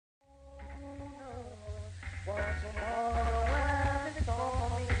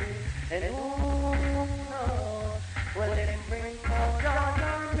And who knows, will it bring more joy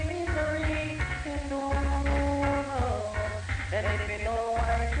or misery? And who knows, and if you know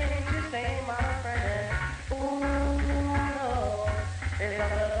I came to say, my friend, who knows, it's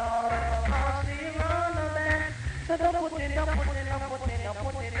on the Lord of mercy on the land. So don't put it, don't put it, don't put it, don't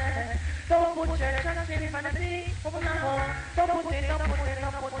put it there. Don't put your trust in vanity, oh no. Don't put it, don't put it,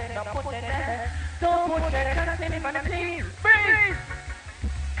 don't put it, don't put it there. Don't put your trust in vanity. Freeze!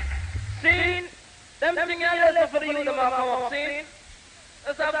 See? Them things are left for the youth to come up, see?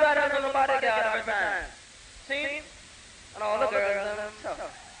 Let's have God and nobody got every time. See? And all the girls and them stuff.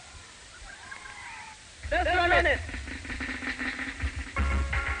 Let's run it.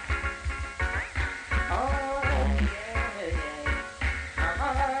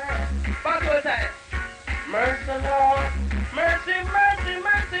 Mercy, Lord, mercy, mercy,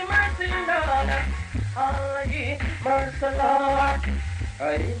 mercy, mercy, Lord. Oh, yeah, mercy, Lord.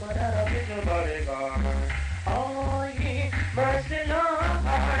 Hey, my dad, I your bodyguard. Oh, yeah, mercy, Lord.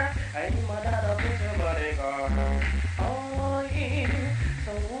 Hey, my dad, I your bodyguard. Oh, yeah,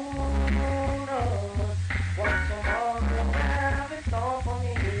 so who knows what tomorrow will have in store for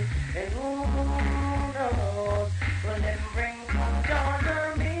me? And who knows will it bring some joy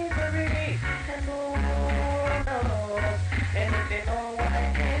or misery? And who knows? And if you know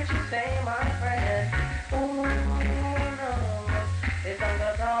why can't you say, my friend? Who knows? It's on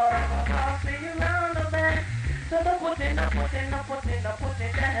the door of a posse around the bend. So don't put it, don't put it, don't put it, don't put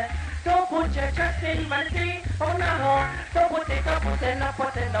it there. Don't put your trust in vanity, oh no. Don't put it, don't put it, don't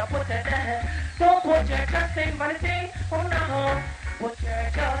put it, don't put it there. Don't put your trust in vanity, oh no. Put your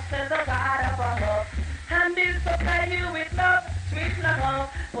trust in the God above. And He'll supply you with love, sweet love.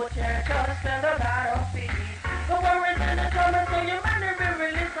 Put your trust in the God of peace. The worries and the troubles so your mind will be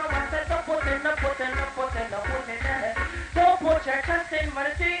released. So I said, don't put it, don't put it, don't put it, don't put it there. Don't put your trust in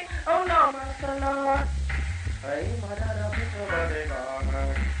vanity, oh no, Master Lord. Hey, my dad, I'll put your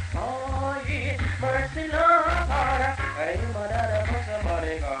bodyguard. Oh, yeah, mercy, Lord. Hey, my dad, I'll put your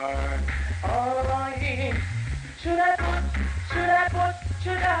bodyguard. Oh, yeah. Should I put, should I put,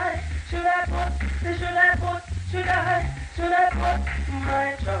 should I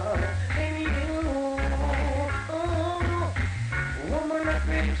my trust in you? Ooh, woman, the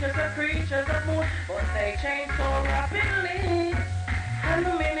creatures of moon, but they change so rapidly. And the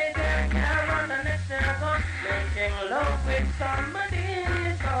minute they can run the next second, making love with somebody.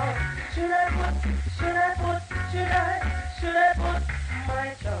 So should I put my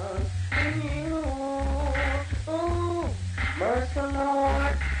trust in you? Ooh, mercy,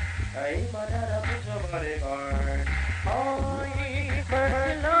 Lord. Hey, my dad, put your bodyguard. Oh, yeah,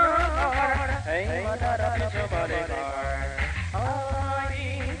 mercy, Lord. Hey, my dad, put your bodyguard. Oh,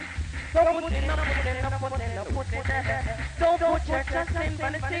 yeah. Don't put it, don't put it, don't put it, don't put it there. Don't put your trust in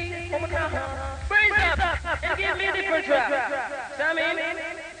vanity. Oh, no. Breathe up and give me a different track. Sammy,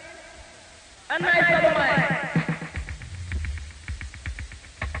 a nice other mind.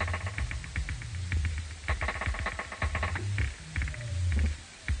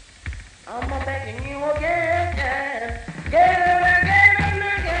 I'm begging you again, again and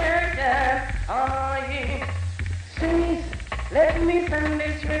again. Oh, yeah. Please, let me send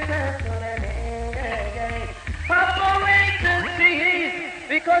this request to the day. I'm away to see,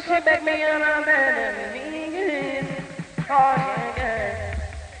 because she begged me and I'm begging me. Oh, yeah.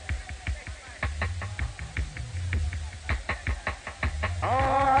 Oh,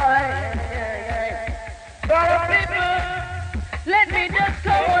 yeah. Brother people, let me just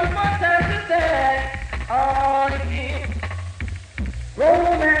go one more time to say, oh, yeah.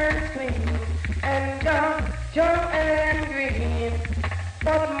 Romance queen and John and green,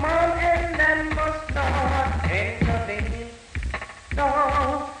 but mom and dad must not intervene. No,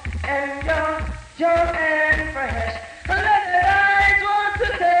 and John and fresh, let the eyes want to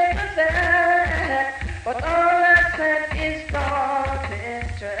take a stand, but all I said is don't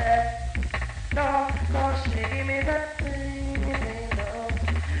distress. No, she give me that thing, no,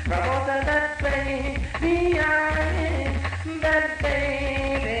 promote that baby, that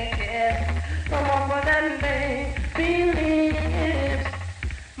baby kiss, come on for that baby lips,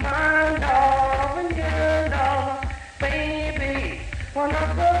 my love and your love, baby, one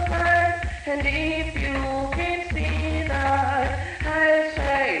of the kind, and if you can't see that, I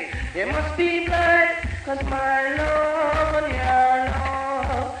say, you must be blind, 'cause my love and your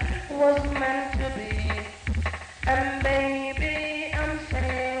love was meant to be, and baby, I'm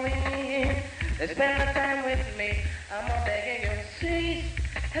saying, spend the time with me, I'm a begging you, please,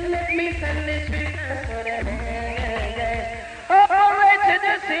 and let me send this request to them. Oh, right to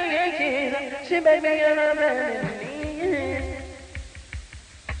the singing, she begged me and I'm begging me.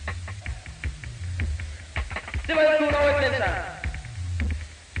 Demus do know it, listen.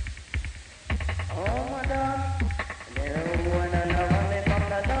 Oh, my God.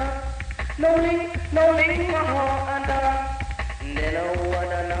 No link, oh, and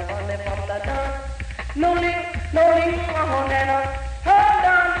no link, oh, and hold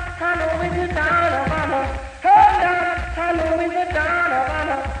on, I know it's a down, hold on, I know it's a down,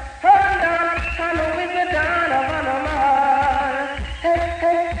 hold on, I know it's a down, hey,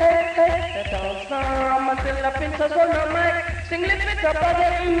 don't stop until the princess on the mic, sing little bit of the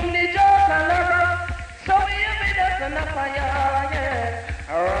joke and so you be the fire, yeah.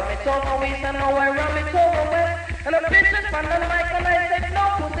 Rum it over west and now I rum it over west. And the princess on the mic and I said no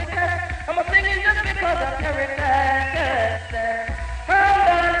pussycat. I'm singing just because of character. Hold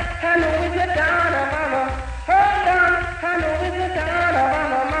on, I know it's a down of mama. Hold on, I know it's a down of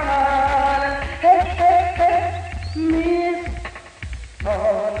mama. Hey, miss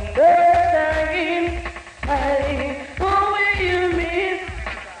understanding. Hey, who will you miss?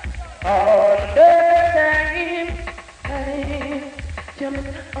 Understanding. Hey, just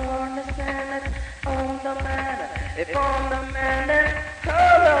understand it on the man. If on the man, then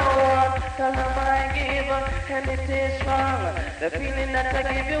hold on. Tell him I give up and it is wrong. The feeling that I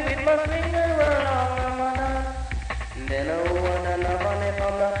give you, it must linger along. Then I wanna love on it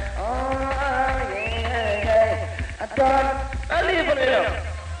from the yeah. I thought I live on it.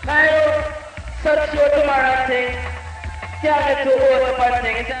 Now, such your tomorrow thing. Can't get too old about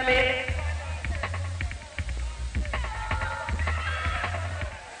thing, tell me.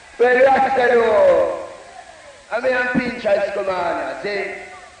 Well, after I'm in Pinchas commander, see?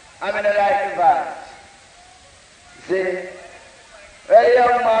 I'm in a life vibes. See? Well,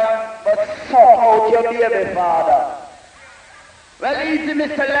 young man, but suck out your baby father. Well, easy,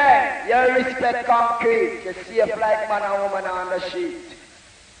 Mr. Lang, you respect concrete. You see a like man and woman on the sheet.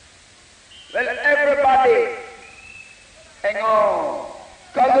 Well, everybody, hang on.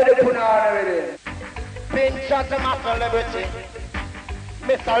 Come with the punana with it. Pinchas is my celebrity.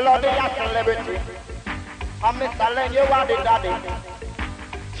 Mr. Loddy is a celebrity. And Mr. Len, you are the daddy.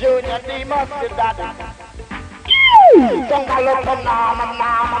 Junior Demus, the daddy. Don't gallop on nama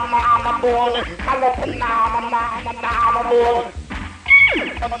bone. Gallop on nama bone.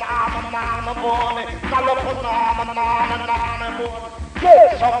 Nama bone. Gallop on nama bone.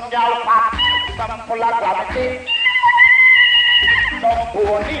 Some gal fat, some full of gravity. Some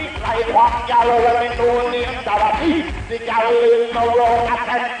pony, like one gal wearing no name Dorothy. The gal in the road at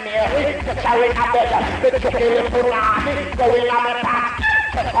St. Mary. The carrying a bed, the chicken punani, going on the path.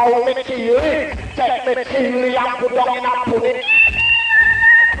 How me chili, take me chili and put down in a pudding.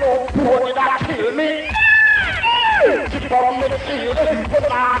 No pony that kill me. Keep on me chili, put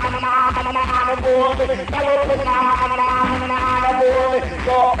banana board, banana board.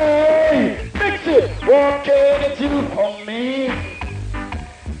 So hey, mix it, what can it do for me?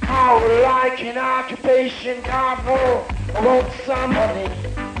 I would like an occupation, carnival, I want some money.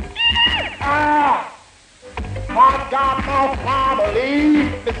 I've got my family,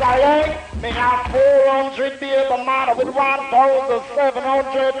 Miss Allen, me have 400 beer the matter with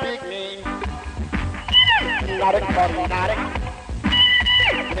 1,700 big mean. Not it, buddy, not it.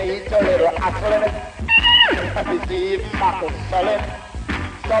 Need a little hustling, I see if I can sell it.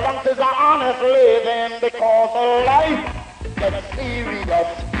 So long as I honest living, because of life gets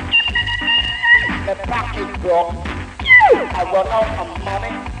serious. The pocket broke, I run out of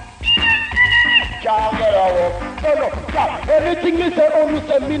money. Can't get out. No, yeah, anything me say, only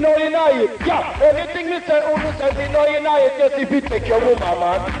say me know you know it. Yeah, anything me say, only say me know you know it. Just if you take your woman,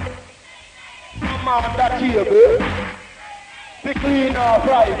 man. Man, that table, be clean or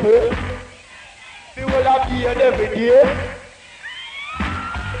private. We will have here every day.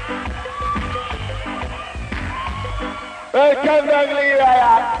 Welcome back,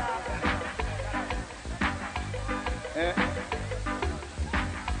 Leroy.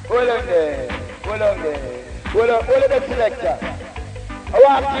 Hold on there. Hold on the selector. I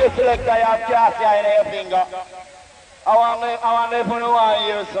want to your selector, you have Cassia in your finger. I want if you want to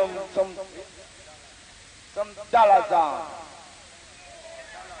hear some dollar sound.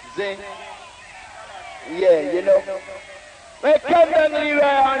 See? Yeah, you know. Well, come down, Leroy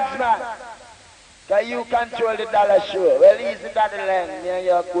Huntsman. Because you control the dollar show. Well, easy that the land, me and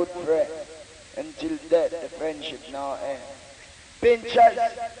your good friend. Until death, the friendship now ends. Pinchas,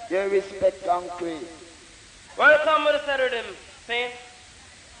 you respect concrete. Welcome to the Saturday, see?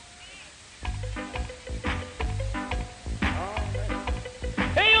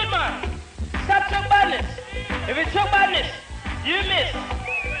 Hey, you man, stop your badness. If it's your badness, you miss.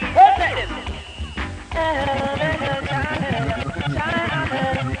 Hold that this.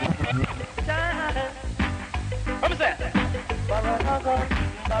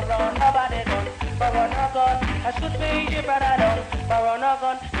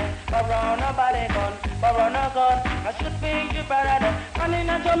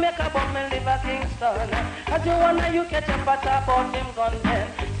 Jamaica, but me live a Kingston. As you wanna, you catch a bat about him gun then.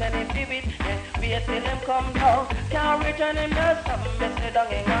 Send him to it, wait till him come down. Can't return him to something, me sit down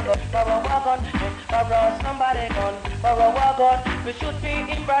in a gun. Borrow a gun, borrow somebody gun. Borrow a gun, we should be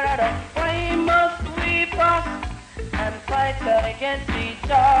in brother. Why must we fuss and fight against each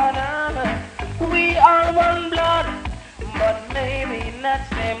other? We are one blood, but maybe not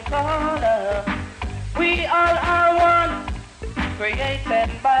same color. We all are one, created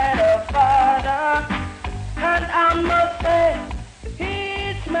by the Father. And I must say,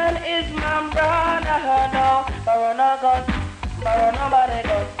 each man is my brother. No, borrow no gun, borrow nobody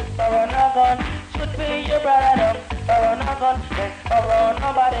gun, borrow no gun. Should be your brother. Borrow no gun, borrow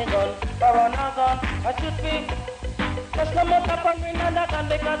nobody gun, borrow no gun. I should be. Just come up and bring another gun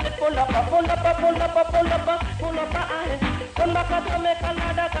because it pull up, pull up, pull up, pull up, pull up, come back and make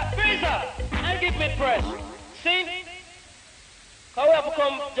another gun. Freeze up and give me press. See? How we have to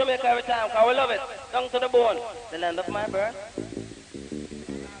come Jamaica every time, because we love it. Down to the bone, the land of my birth.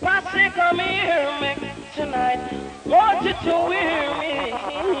 Patsy, come hear me tonight. Want you to hear me,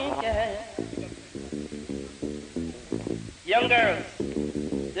 yeah. Young girls,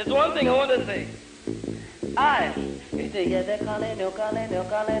 there's one thing I want to say. If they get the calling, no calling, no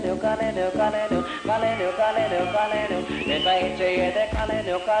calling, no calling, no calling, no calling, no calling, no calling, no. If I get the calling,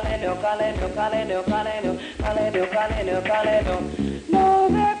 no calling, no calling, no calling, no calling, no calling, no calling, no calling, no. No,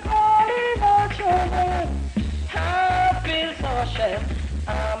 they're calling out your name. I feel so ashamed.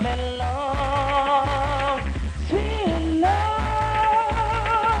 I'm in love, sweet love.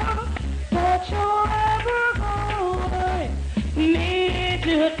 Don't you ever go away. Need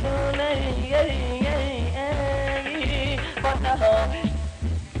you tonight.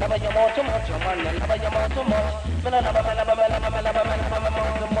 Never you more too much, man. Never you more too much. Never too much.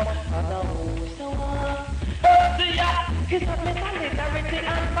 He's got me solidarity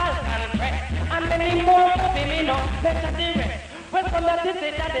and falcon press. And many more to me know. Better the rest. Welcome to the city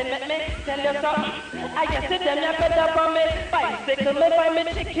that they make me tell you something. I guess it them you better from me. Bicycle me find me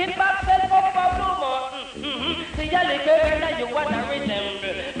chicken back self up for blue moon. See ya little girl that you wanna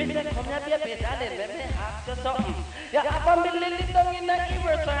resemble. Me say come here baby darling, let me ask you something. You have a million down in the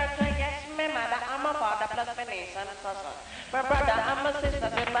ear circle. Yes, me mother, I'm a father plus my nation cousin. My brother, I'm a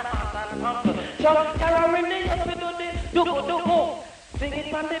sister with my aunt and uncle. So you're really up to do do. Sing it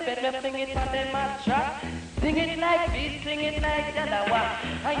from the bed, sing it from the mattress. Sing it like this, sing it like the other one.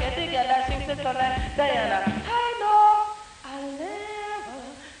 I get the girl sing the song like Diana. I know I'll never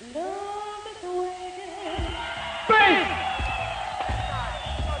love it away. Bring!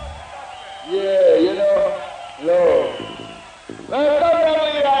 Yeah, you know, Lord. Welcome to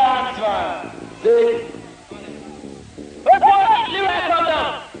the dance, man. See? Let's go! Leroy, come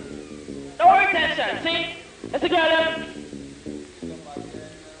down. Don't retention, see? Let's go down.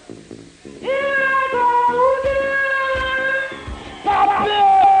 Stop it!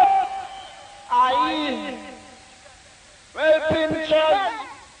 Well, pinchers,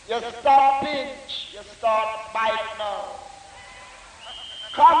 you stop pinch, you start bite now.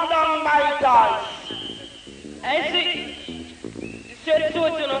 Come down, my dogs. Hey, see? Straight to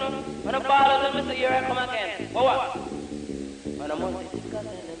it, you know. When the ball is up, Mr. Here I come again. For what? When I'm on the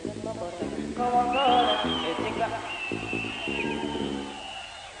come on, go.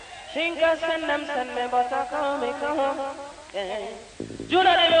 Think I send me, but I come, yeah.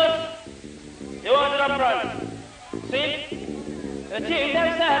 Judah Demus, you want to front. See? You think them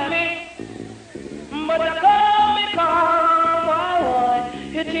send me, but I come, why?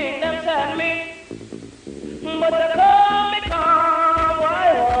 You think them send me, but I come, why?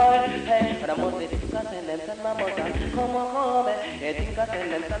 Hey, but I must think I send them, send my butter, come on, you think I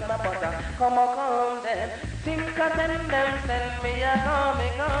send them, send my butter, come on, then. Think I send them, send me, come,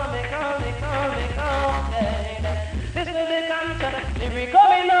 this is the concert, if we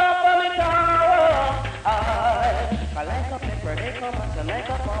coming up from the tower. I like a pepper, they come as a like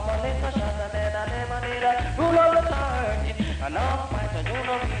a mama, like a shot, and then I never need a rule of the target. And now fight, and you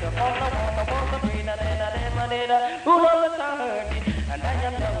know me, the phone, the breed, and then I never need a rule of the target. And I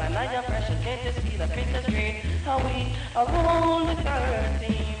am young, and I am fresh, and can't you see the picture screen? How we are rule the 13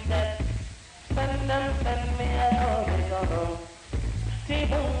 that send me, I know they go. See,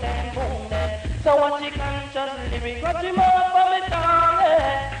 boom, then. So what you can just lyric, what you more for me tongue,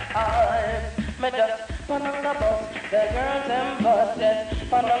 me just put on the bus, the girls and buses,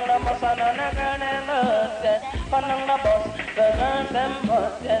 put on the bus, and on the girl and buses, put on the bus, the girls and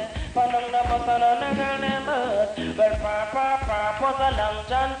buses, Panang the bus and on the girl named Bud. Well, Papa was a long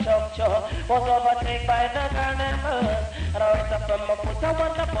John Chuck was overtaken by the girl named Bud. And I was up from my foot, I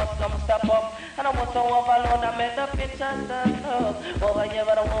want the bus come stop up. And I was so overload, I made the picture stand up. Over here,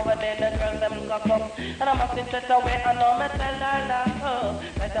 but over there, the girl them cock up. And I must sit away, I know me tell her love.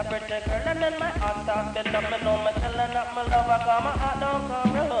 Like a pretty girl, and then my heart started up. Me know me tell her that my love, I come, my heart don't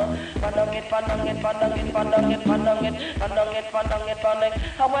come rough. Pandang it, pandang it, pandang it, pandang it, pandang it, pandang it, pandang it, pandang it.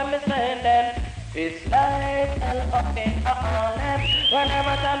 And when me saying then, it's like L-O-A-R-N.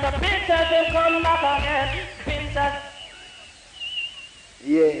 Whenever time the pictures will come back again, pictures.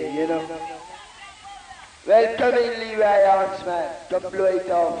 Yeah, you know. Welcome in Levi Arts, man. Come blow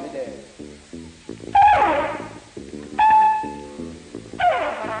it off with them.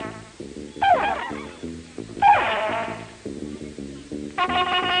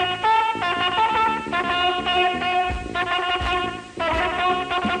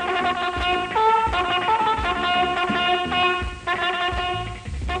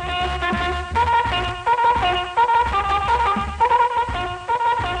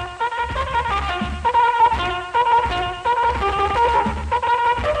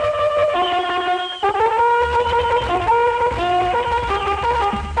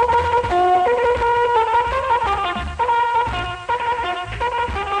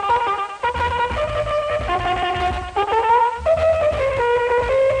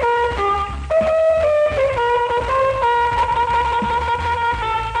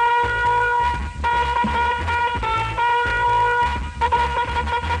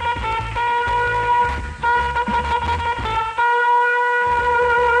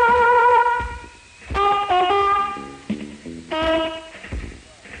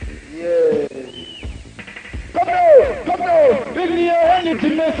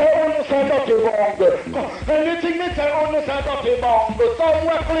 Anything me say on the side of the wrong. Anything me say on the side of the wrong.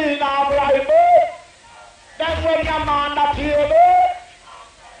 Somewhere clean and liable. Then when the man that table,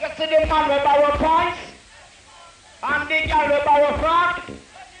 you see the man with barrel pants and the girl with barrel frock.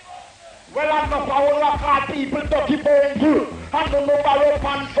 Well, I'm not for all of people dirty bone too. And no barrel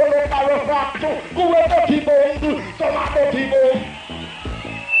pants, so no barrel frock too. Go with dirty bone too. Some are dirty bone.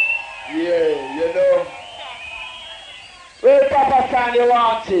 Yeah, you know. Well, Papa San, you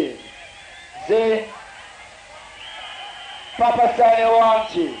want it. See? Papa San, you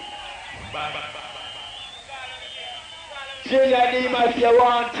want it. Junior Demus, you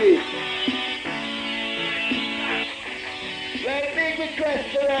want it. Well, big request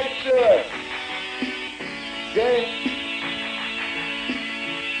to that church. See?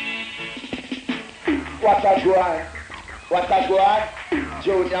 What a go on. What a go on.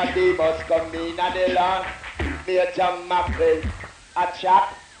 Junior Demus come in and the land. Major Mackerel, a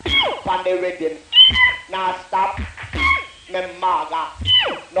chap, on the rhythm, now stop, me maga,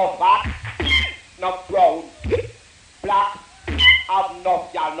 no fat, no brown, black, have no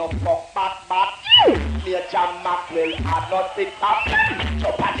y'all no fuck back, Major Mackerel, I not pick up,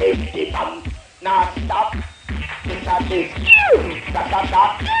 so patis the bum, now stop, it's a this,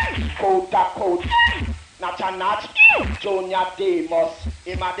 that, coat a coat, notch a notch, Junior Demus,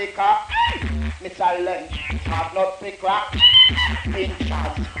 Imadika, Mr. Lynch, have not pick crack, in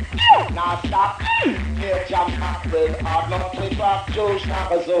charge. Now stop, Major Mackerel, have not pick crack, Joe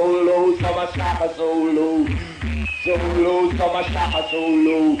Shaka Zolo, Summer Shaka Zolo, Zolo, Summer Shaka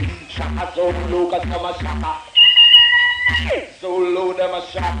Zolo, Shaka Zolo, cause Summer Shaka. Zolo, them a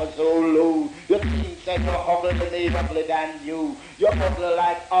Shaka Zolo. Your team said you're ugly, the name ugly than you. You're ugly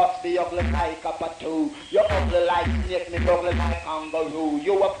like us, be ugly like a patu. You're ugly like snake, me ugly like kangaroo.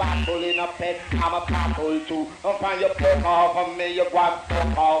 You a bad bull in a pet, I'm a bad bull too. I'm find you fuck off of me, you go and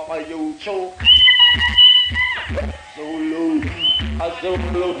fuck off of you too. Zolo, a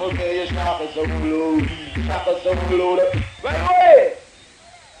Zolo for me, you Shaka Zolo. Shaka Zolo. Wait!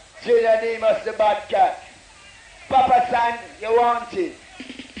 Junior Demus the bad cat. Papa San, you want it.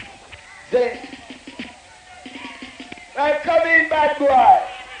 See? Right, come in, bad boy.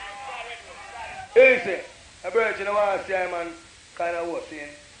 Easy. A virgin, I want to say, man, kind of was saying,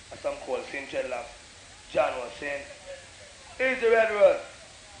 and some call saying, dreadlock. John was saying. Easy, red road.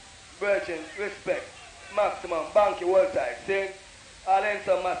 Virgin, respect. Maximum, banky, world type. See? All in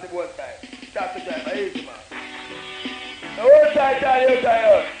some massive world type. Taxi driver, easy, man. The world type, you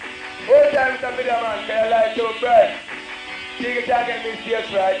tired. Whole time Mr. Video Man, can you like your bread? You can get me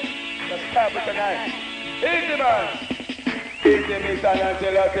stage right. Let's start with tonight. Easy man. Easy Mr.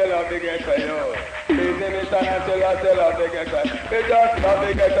 Nancella, tell her big extra, yo. Easy Mr. Nancella, tell her big extra. Me just love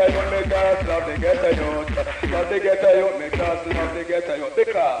the ghetto, you me just love the ghetto, you. Love the ghetto, you me just love the ghetto, you.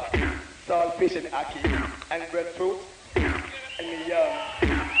 Because salt, fish and ackee, and breadfruit, and me young.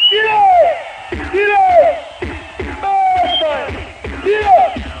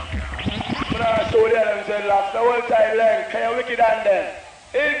 Show them dreadlocks, the whole time length, can you wicked on them?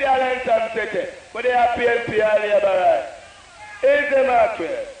 Is the length city, but they are PLP and labor right. Is the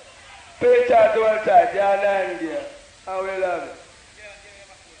Mackerel? Pay charge the whole time, they are 9 there. And we love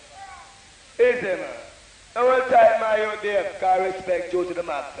it. Is the man? The whole time my youth there, can respect you to the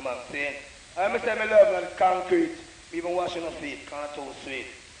maximum, see? I must say my love on concrete, even washing your feet, can't too sweet.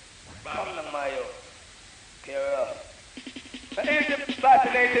 Come on my youth. Care up. Here's the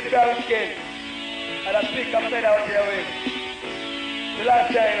fascinating brown skin. And I speak up said out here with the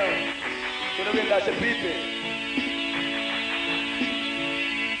last time now. To the wind that should people.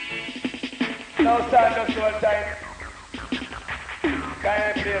 Now stand up to one time. Kind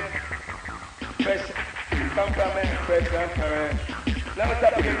of place. Fresh. Come from me. Fresh and forever. Let me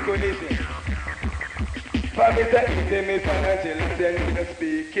stop again good easy. Family second Demus and Angel. Then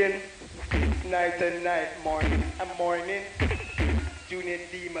speaking. Night and night. Morning and morning. Junior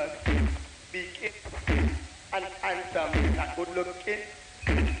Demus. Speaking. An anthem that good looking.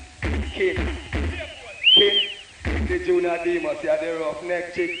 King. The junior Demus, yeah, the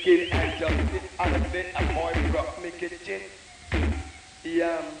roughneck chicken and just sit on the and boy rock me kitchen.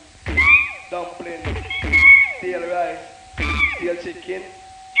 Yam, dumpling, stale rice, stale chicken.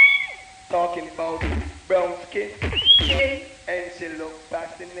 Talking about brown skin. And she look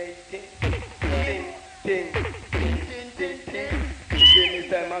fascinating. Ting.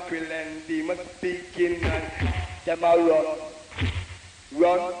 Demus and Mackerel and Demus speaking and them a run.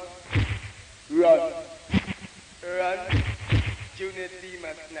 Junior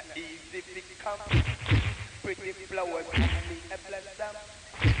Demus not easy to come. Pretty flowers and me a blossom.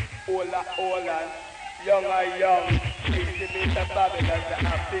 Ola, young or young. Easy to meet a Babylon that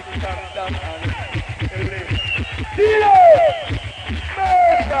have big come down and live. Dealer!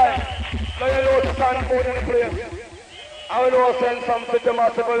 Mercy! Now you know the sun food in the place. I will send some pretty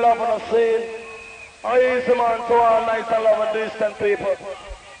massive love on the scene. I easy man to all nice and love and distant people.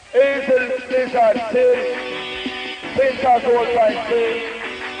 Easy lizard scene. Princess old time scene.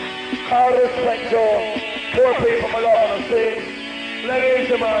 Call respect Joe. Poor people my love on the scene. Let me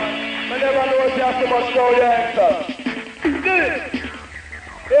easy man. I never know if you have too much show your answer. Do it!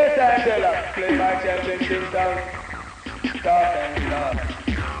 Yes, Angela. Play my champion thing down. Stop and stop.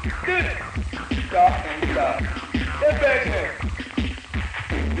 Do it! Stop and stop. The Benjamin.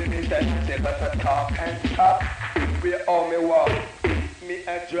 This is that talk and stop. We all me walk. Me a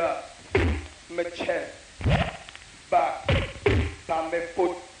drop. Me chest. Back. Pan me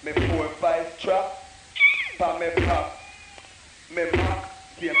foot. Me 4-5 trap. Pan me pop. Me mark.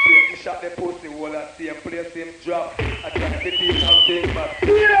 Same place. Me shot the pussy wall at same place. Same drop. I try to be something but.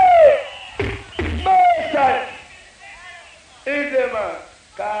 Yeah! Easy man.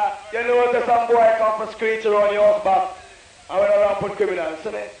 Cause you know what some boy come for screech around your house back and when around put criminals,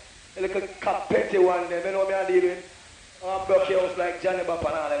 see me? A little cat petty one there, you know me I deal with? I'm broke your house like Johnny Bop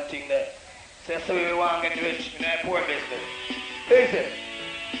and all them thing there. Say so we want to get rich in that poor business. Listen,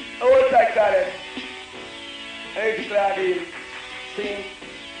 I was like that I need to clear deal. See?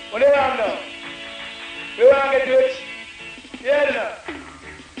 What do you want now? We want to get rich? Yeah, no?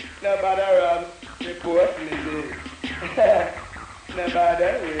 No bother around, report me do. No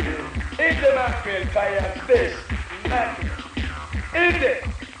bother with it. It's the Mackerel, fire, fish, Mackerel. Is it?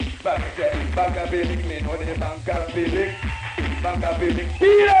 Banka billing, me know the banka billing. Banka billing.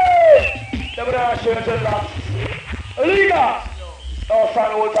 Here! The brother shows the last. Liga! Oh,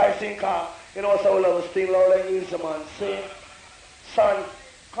 son, old time sinker. You know, so love sting, love like you, man. See? Son,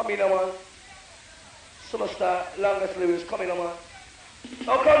 come in, man. Superstar, longest lyrics, come in, man.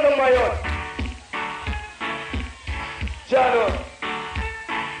 Oh, come down, my own. Jano.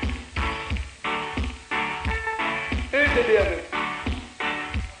 Easy, baby.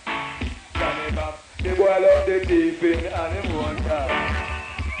 Johnny Bop. The boy love the tiffin and him one time.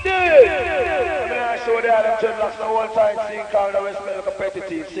 Yeah! I'm going to show the other dreadlocks the whole time, seeing how the rest of the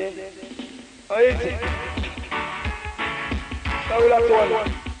competitive, see? Oh, easy. So we'll have to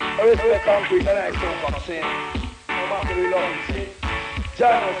hold. I respect concrete and I still come, see? No matter we love you, see?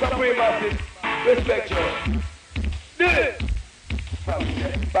 Jano, supreme massive. Respect you. Do it!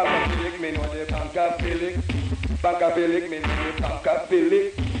 Banka Felix, me know the Banka Felix. Banka Felix, me know the Banka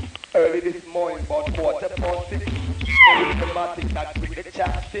Felix. Early this morning, about 4:40. With the matic that with the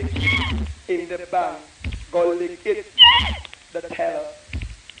chapstick. In the bank, go lick it. The teller,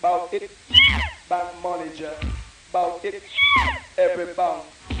 about it. Bank manager, about it. Every bank,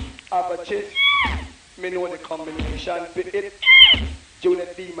 have a chase. Me know the combination, fit it. Junior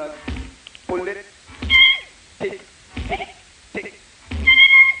Demus, pull it. Tick, tick, tick.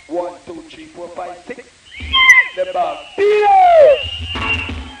 4.6. The bag.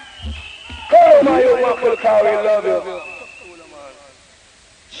 Come on, you Mackerel, car, we love you.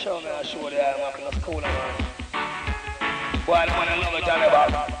 Show me a show there, Mackerel, that's cool, man. Boy, the man, I love it, Johnny Bob.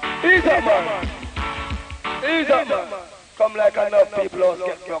 Ease up, man. Ease up, man. Come like enough people else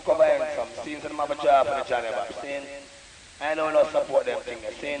get your cover and some. Seems them have a job for the Johnny Bob. Seeing? I know not support them things.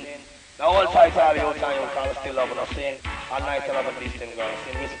 Seeing? The whole fight all the time you can still love us. Seeing? All night I love a decent girl.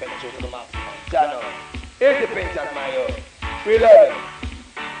 Seeing? Respect you to the maximum. Johnny. Here's the paint at my yard. We love it.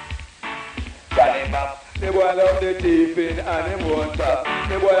 Johnny Bob. The boy love the thieving and him won't stop.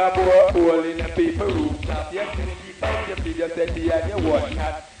 The boy a bore hole in the people rooftop. You can keep out your feed, you steady and you want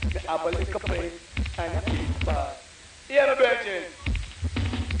not. You have a little place and a big spot. Here the virgin.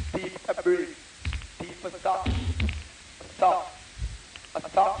 Deep a breeze. Deep a stop. A stop. A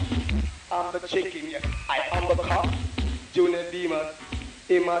stop. I'm the chicken, yes. I am the cop. Junior Demus.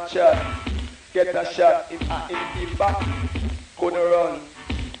 In my shot. Get a shot in back. Gonna run.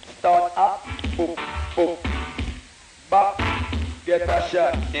 Start up. Up. Up. Back. Get a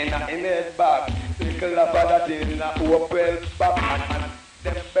shot in his back. Little of that in a open back.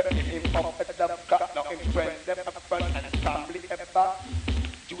 And them back him up at the cut. Now him friend them up front and family up back.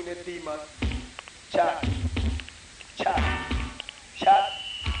 Junior Demus. Chat.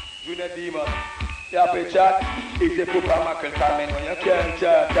 Junior Demus. You have a chat. It's a Papa Mackerel coming when you can't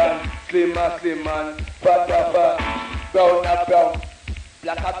chat. And slim man. Fat. Brown.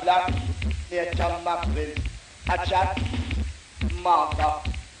 Black. Nature Mackerel. A chat. Marker.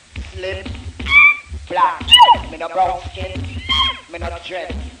 Slim. Black. Me no brown skin. Me no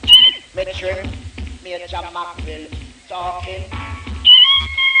dread. Me trim. Nature Mackerel. Talking.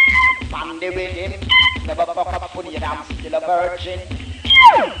 Bandy with him. Never fuck up for you, I'm still a virgin.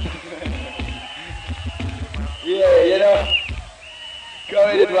 Yeah, you know. Come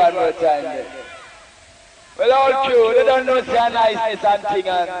with it one more time then. Well, all true, they don't know say niceness and thing,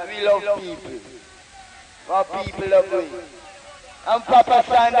 and we love people. For people love we. And Papa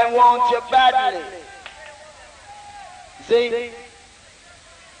San, they want you badly. See?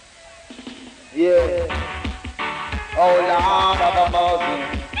 Yeah. Oh, Lord of a Muslim.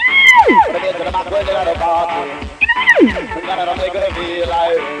 But get to the Mackerel, they got a party. We gotta make it feel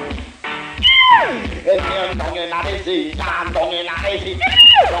like. Don't in the sea, don't in the sea,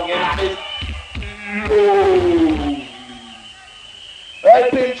 don't in the sea. Well,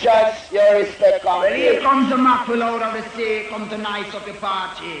 pinchers, your respect comes. Well, here comes the Mackerel out of the sea, come to nice up the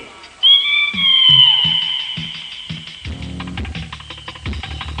party.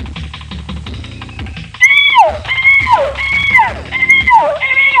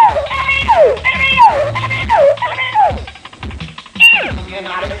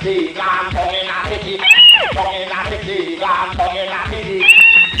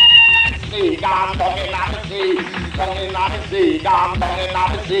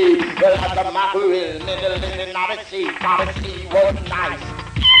 Well, at the Mackerel, middle in the sea, the sea was nice,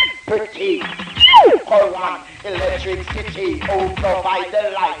 pretty, current, electricity, who provide the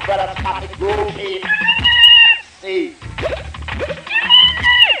light, but a static groupie. See,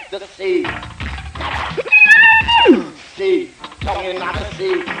 the sea, down in the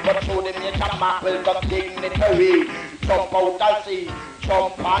sea, but through the nature Mackerel, the dignitary, jump out the sea,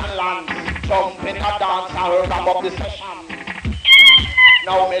 jump on land, jump in a dance, and ram up the session.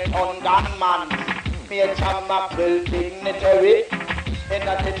 Now me turn down man, me a jam Mackerel dignitary. In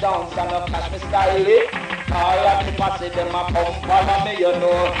the dance and a cash me style. All of the posse them a come follow me, you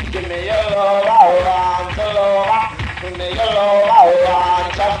know. Give me your love, I want to love. Give me your love, I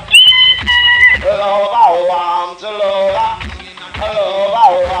want to love, I want to love. Love, I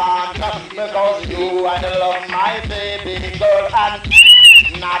want to, because you and love my baby girl and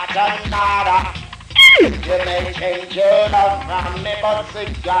not another. You may change your love from me, but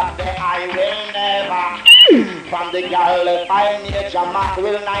God, I will never. From the girl by nature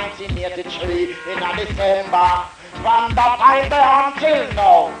Mackerel 1983 in December. From that time until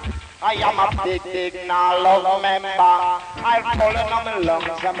now, I am a big now love member. I've fallen on my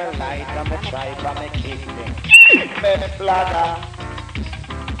lungs, on my light, on my tribe, on my kidney. My bladder,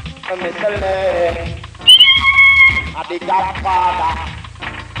 my celeb, a big godfather.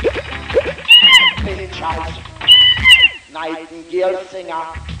 Pinchers, Nightingale singer,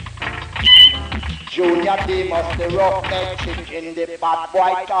 Junior Demus, the roughneck chicken, the bad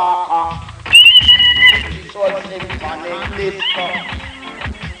boy talker. This was Symphony, disco,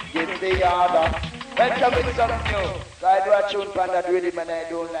 give the order. Welcome with something new. So I do a tune from that rhythm and I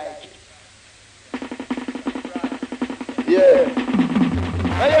don't like it. Yeah.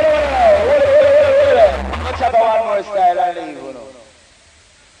 Let's have one more style and leave, you know.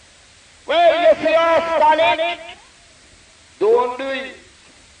 Well,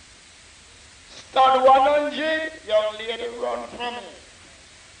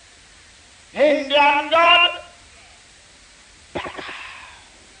 Indian God.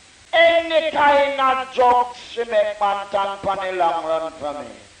 Any kind of jokes she make man turn pan a long run for me.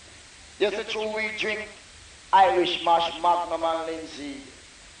 You see true we drink Irish mash, Magnum and Lindsay.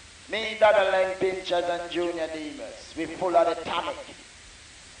 Me, Dadalene, Pinchers and Junior Demus. We full of the tonic.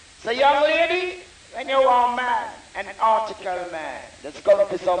 So young lady, when you want man, an article man, let's go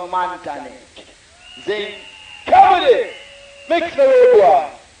for some man tonic. Zing, come with it. Mix the road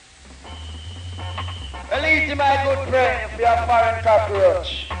one. Well, easy, my good friend, if you're a foreign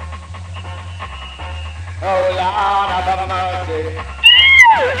cockroach. Oh, Lord, have mercy.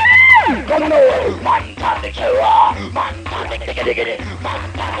 Come no, man tonic, man tonic, diggy, man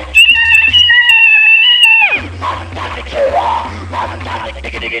tonic. Man tonic, man tonic,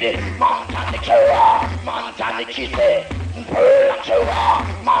 diggy, man tonic, man tonic, she say. Pearl and shower,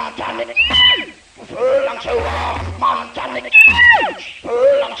 man tonic. Pearl and shower, man tonic.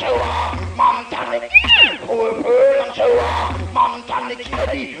 Pearl and shower, man tonic. Pearl and shower, man tonic,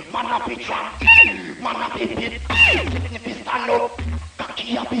 steady, man a picture. Man a pit, if you stand up.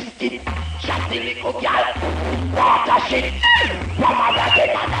 Cocky a biscuit, shotty little girl, water shit. Mama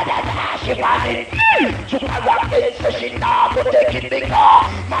rocket, she want it. Chupa rocket, so she now go take it big car.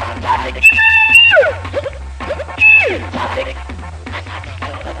 Man tonic, tonic.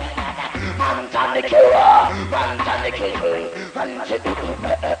 Man tonic, man tonic, man tonic.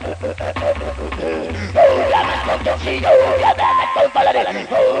 Oh, la man come to see, oh, la man come follow it.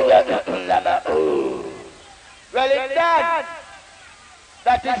 Oh, la man, oh. Well, it's done.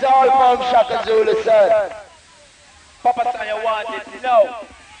 That is all from Shaka Zulu, sir. Papa say you want it, no.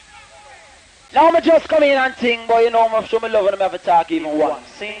 Now me just come in and sing, boy, you know, me show me love and me have to talk even once.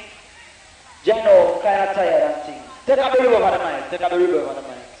 See? You know, kind of tired and sing. Take up the river of the mic, take up the river of the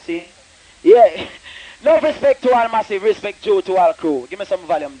mic, see? Yeah. No respect to all massive, respect to all crew. Give me some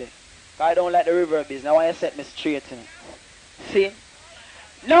volume there. I don't like the reverb business, I want you to set me straight in it. See?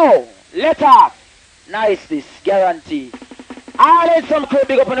 No, let off. Nice this, guarantee. I need some crew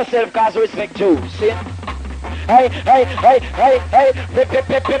big up on yourself cause respect too, see? Hey, hey, hey, hey, hey, the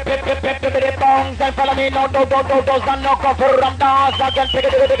bongs and follow me, no, and no come from dance again,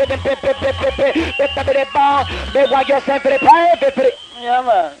 the bong, they want yourself for the private, yeah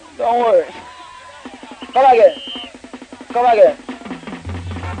man, don't worry. Come again.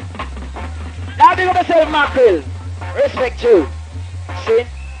 Now big up yourself, Mackerel, respect you, see?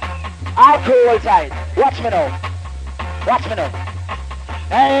 All crew all side, watch me now.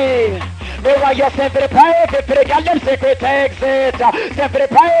 Hey, they want you send for the private, for the goddamn secret exit. Send for the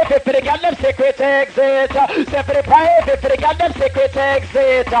private, for the goddamn secret exit. Send for the private, for the goddamn secret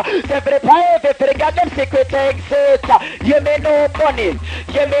exit. Send for the private, for the goddamn secret exit. You may know money,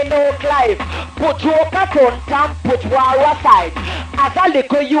 you may know life. Put your front and put war aside. As a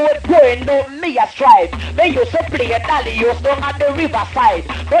little you would going no me a strive. They used to play a dolly, used to at the riverside.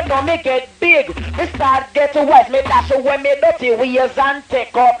 But now me get big, me start get wise. Me dash away me dirty wheels and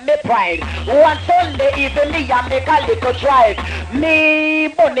take up me pride. One Sunday even me and make a little drive. Me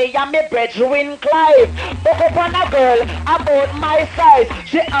bunny and me brethren Clive. Book up on a girl about my size.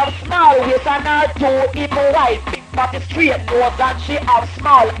 She have small waist and her two even wide. Big body straight nose and she have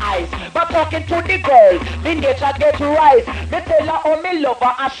small eyes. But talking to the girl, me nature get rise. Me tell her how me love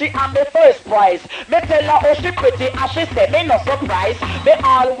her and she am me first prize. Me tell her how she pretty and she say me no surprise. Me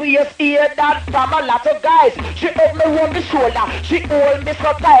always hear that from a lot of guys. She hug me on the shoulder, she hold me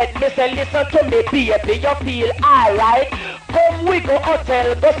so tight. Me say listen to me baby, you feel alright. Come we go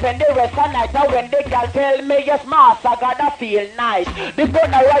hotel, go spend the rest of the night. And when the girl tell me yes master, gotta feel nice. The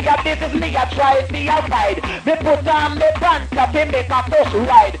gunner wire this is me, I try me outside. Me put on me pants to make a bus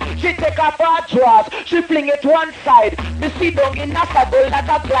ride. She take off her drawers, she fling it one side. Me sit down in a saddle like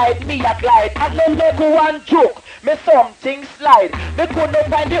a glide, me a glide. As long as go one joke, me something slide. Me couldn't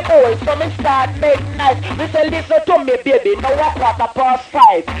find the hole, so me start make nice. Me say listen to me baby, now a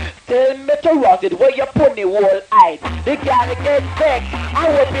 5:15. Tell me to rock it where you put the whole eyes. The girl get vexed, I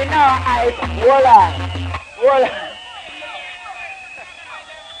open her eyes.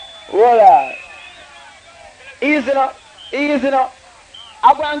 Voila. Easy now.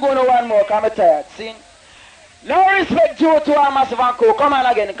 I'm going to one more, cause I'm tired, see? No respect due to our massive uncle. Come on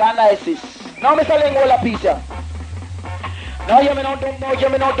again, can I assist? Now Mr. Lingola piece here. No, hear me now, don't. No,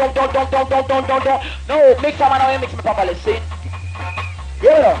 mix them and mix me properly, see?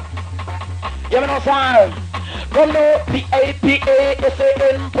 Hear me now, sir. Come no,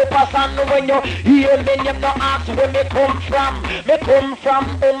 P-A-P-A-S-A-N, Papa San, when you hear me, you no ask where me come from. Me come from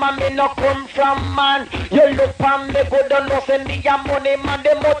home and me no come from man. You look from me good and no send me your money, man.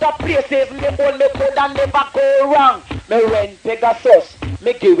 Them other places me hold me could and never go wrong. Me rent Pegasus,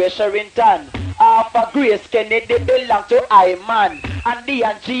 me give a Sherrington. Half a Grace Kennedy belong to I-Man. And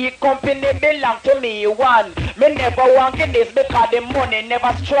D&G company belong to me one. Me never want this because the money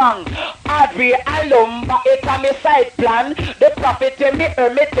never strong. Audrey and Lumba, it's a me side plan. The profit me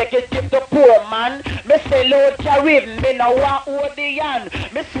earn, me take it give the poor man. Me sell out Caribbean, me no want Odeon.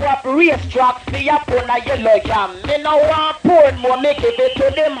 Me swap racetracks for your pound a yellow yam. Me no want poor more, me give it to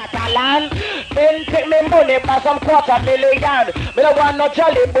the Matalan. Then take me money by some $250,000. Me no want no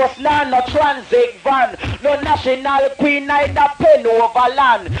jolly bus, nah, no transit van. No national queen, neither pen over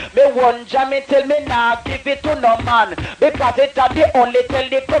land. Me one jam me tell me nah give it to no man. Because it's the only tell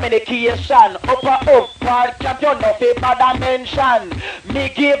the communication. Upper champion of a bad mention. Me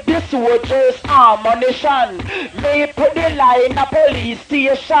give the soldiers ammunition. Me put the line a police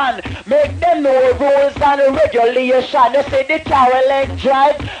station. Make them know rules and regulation. You say the Carolyn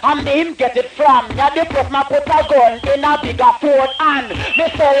drive and me him get it from. Yeah, the plus my put a gun in a bigger Ford and me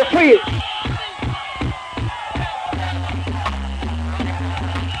sell free.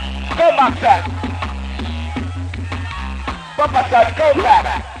 Go back, sir. Papa said, go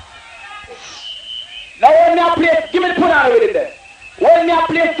back. Now when me play, give me the put on with it there. When me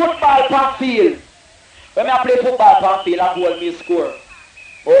play football on field, when me play football on field, I hold me score.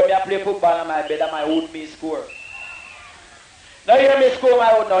 But when me play football on my bed, I hold me score. Now you hear me score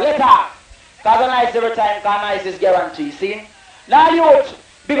my own now. Later, cause nice every time, cause nice is guaranteed, see? Now youth,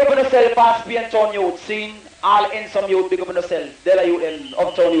 big up on yourself, fast paint on youth, see? All in some youth, big up on yourself. There are you in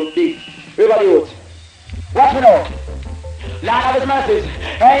uptown youth, big. Everybody youth. Watch me now. Lord of his mercies.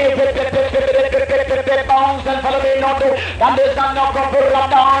 Hey, bounce and follow me, no do. And there's no proper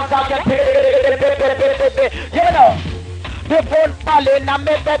dance. I can you know. The phone balling, I'm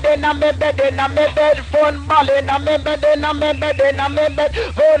a bed, and I'm a bed, and I'm a bed. Phone balling, I'm a bed, and I'm a bed, and I'm a bed.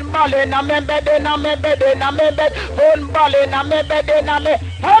 Phone balling, I'm a bed, and I'm a bed, and I'm a bed. Phone balling, I'm a bed, and I'm a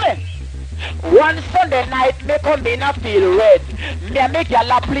bed. One Sunday night, me come in a feel red. Me and me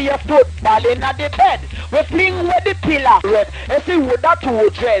gyal a play football in a the bed. We fling with the pillar red. You see woulda two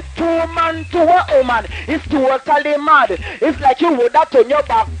dread. 2 man to a woman. It's totally mad. It's like you woulda turn your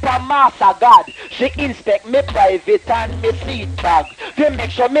back from Master God. She inspect me private and me seat bag. To make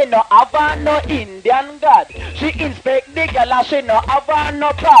sure me no have no Indian God. She inspect the gyal and she no have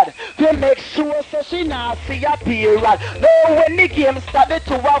no pad. To make sure so she not see a period. No, when the game start, the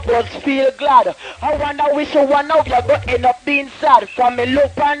two of us feel glad. I wonder which one of you go end up being sad. From me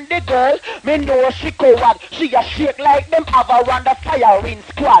look on the girl, me know she coward. She a shake like them have around the firing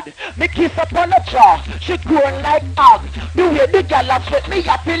squad. Me kiss up on the jaw, she grown like hog. The way the girl a sweat me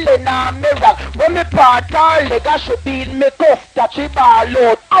a feeling a mirror. When me part her leg a she beat me cuff that she ball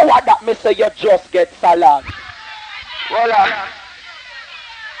out. How that me say you just get salad? Voila.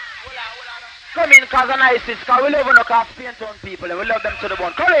 Come in, cause an ISIS, cause we love no cause paint on people and we love them to the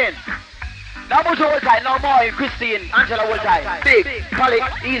bone. Come in. Now put your time, no more in Christine, Angela will time. Big, Polly,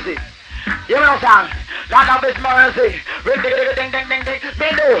 easy. You know what I'm saying? Lord of his mercy. Ding, ding, ding, ding. Me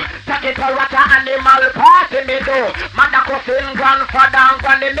do. Take it for rata animal party, me do. Mother cousin, grandfather, and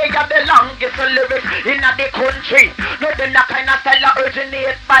granny, me have the longest lyrics in the country. No, then that kind of style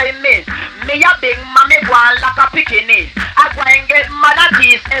originate by me. Me a big mommy go on like a bikini. I go and get mother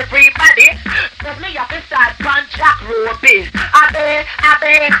tease everybody. Cause me have to start from Jack Ruby. Abe.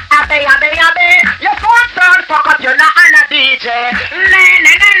 Your phone sound fuck up, you're not on a DJ.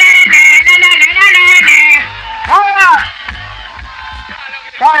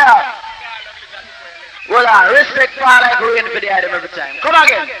 Fire! Well, respect for like rain for the item every time. Come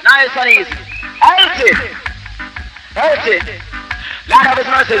again, nice and easy. Healthy. Lord of his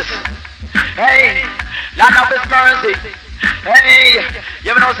mercies. Hey, Lord of his mercy. Hey,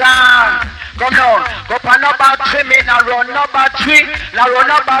 you know what? Come down, go for no battery, me na run no battery, na run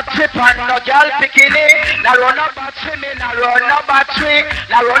no battery, pan no girl bikini, na run no battery, me na run no battery,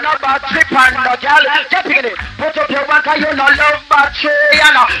 na run no battery, pan no girl bikini. Put up your one 'cause you no love battery,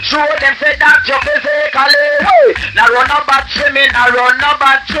 you know. Show them say that you physically. Hey, na run no battery, me na run no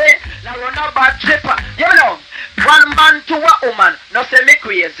battery, na run no battery, you know. One man to a woman, no say me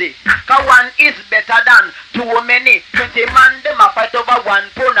crazy. 'Cause one is better than too many. 20 man them a fight over one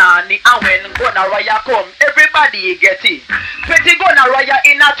punani. And when gonna raya come, everybody get it. 20 gonna raya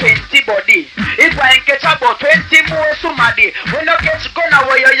in a 20 body. If I catch about 20 more somebody. When you catch gonna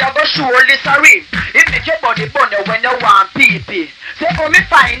raya, you go surely sorry. It make your body burn when you want pee. Say, oh me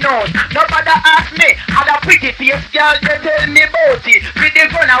find out. Nobody ask me. Other pretty face girl, they tell me about it. With the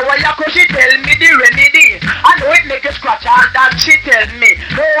gun and wire, cause she tell me the remedy. I know it make you scratch all that she tell me.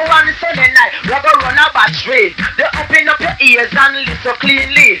 No one Sunday night, we go run a battery. They open up your ears and listen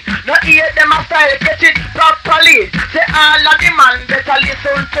cleanly. No hear them a style, get it properly. Say all of the man better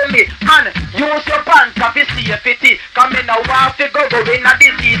listen to me. And use your pants of the safety. Come in a war to go in a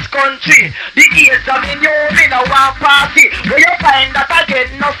disease country. The ears of the new in a war party. Where you find that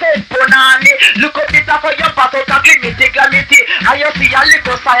again, no safe punani. Look up it for your pass out of glimity. And you see a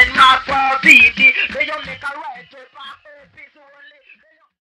little sign mark